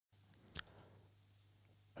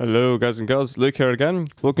Hello guys and girls, Luke here again.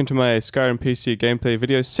 Welcome to my Skyrim PC gameplay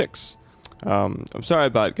video 6. I'm sorry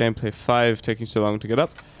about gameplay 5 taking so long to get up.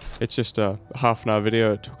 It's just a half an hour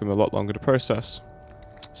video, it took him a lot longer to process.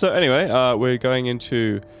 So anyway, we're going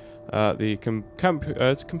into the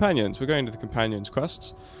companions. We're going to the companions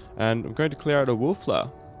quests, and I'm going to clear out a wolf lair.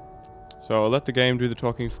 So I'll let the game do the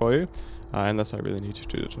talking for you, unless I really need to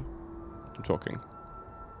do the talking.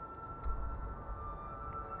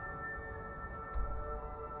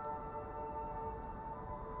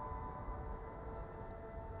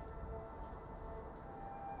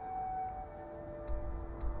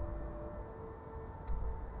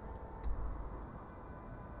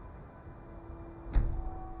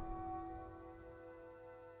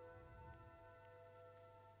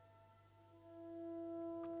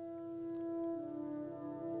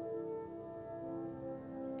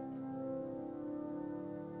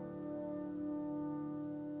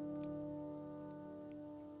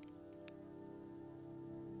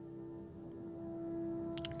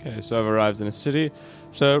 Okay, so I've arrived in a city.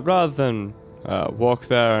 So rather than walk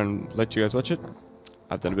there and let you guys watch it,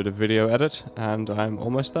 I've done a bit of video edit and I'm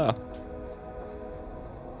almost there.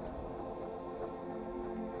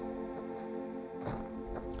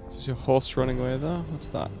 Is your horse running away there? What's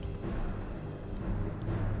that?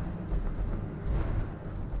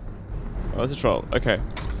 Oh, it's a troll. Okay.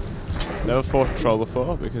 Never fought a troll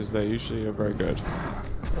before because they usually are very good.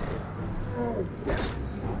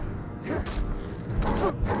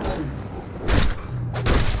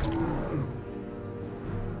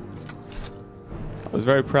 I was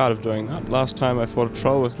very proud of doing that. Last time I fought a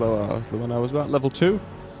troll was when I was about level 2,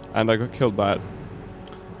 and I got killed by it.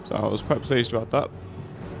 So I was quite pleased about that.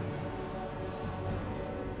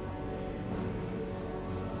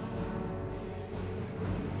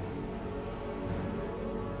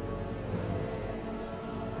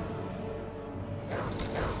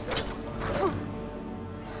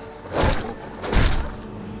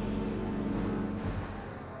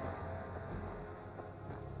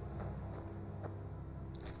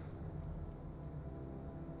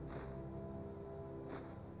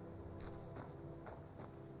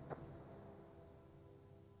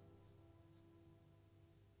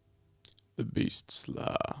 The Beast's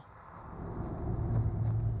Lair.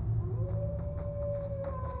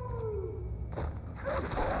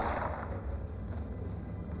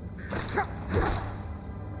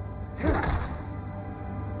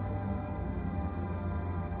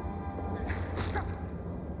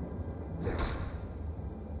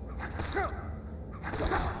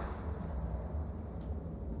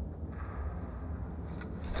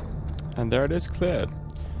 And there it is, cleared.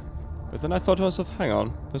 But then I thought to myself, hang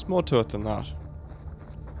on, there's more to it than that.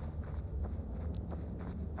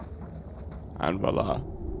 And voila.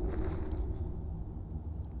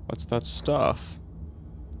 What's that stuff?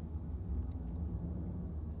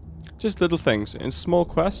 Just little things, in small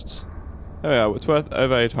quests. There we are, it's worth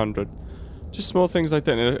over 800. Just small things like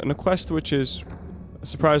that. In a quest which is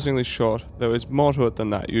surprisingly short, there is more to it than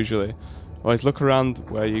that usually. Always look around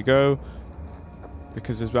where you go,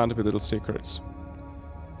 because there's bound to be little secrets.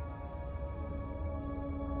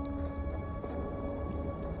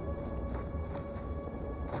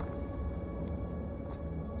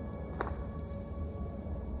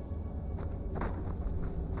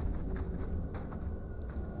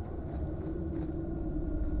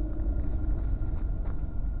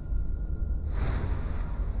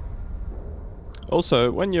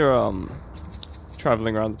 Also, when you're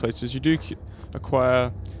traveling around the places, you do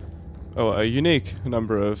acquire a unique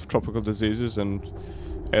number of tropical diseases and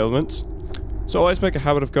ailments. So always make a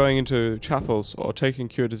habit of going into chapels or taking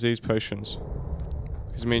cure disease potions,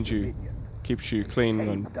 because it means keeps you clean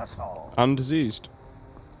and undiseased.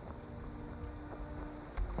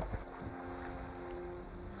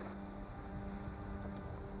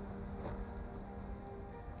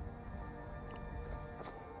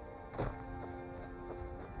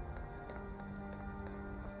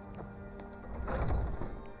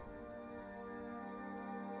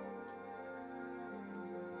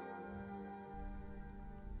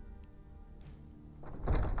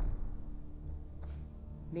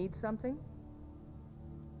 Need something?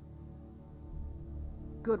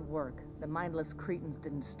 Good work. The mindless cretins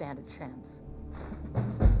didn't stand a chance.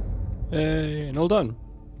 Hey, and all done.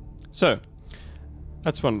 So,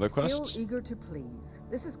 that's one of the quests. Still eager to please.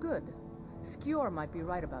 This is good. Skjor might be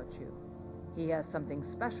right about you. He has something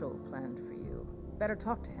special planned for you. Better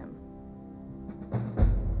talk to him.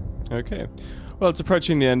 Okay. Well, it's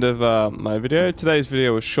approaching the end of my video. Today's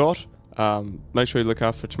video was short. Make sure you look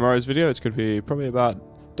out for tomorrow's video. It's going to be probably about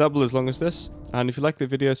double as long as this. And if you like the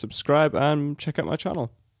video, subscribe and check out my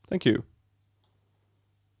channel. Thank you.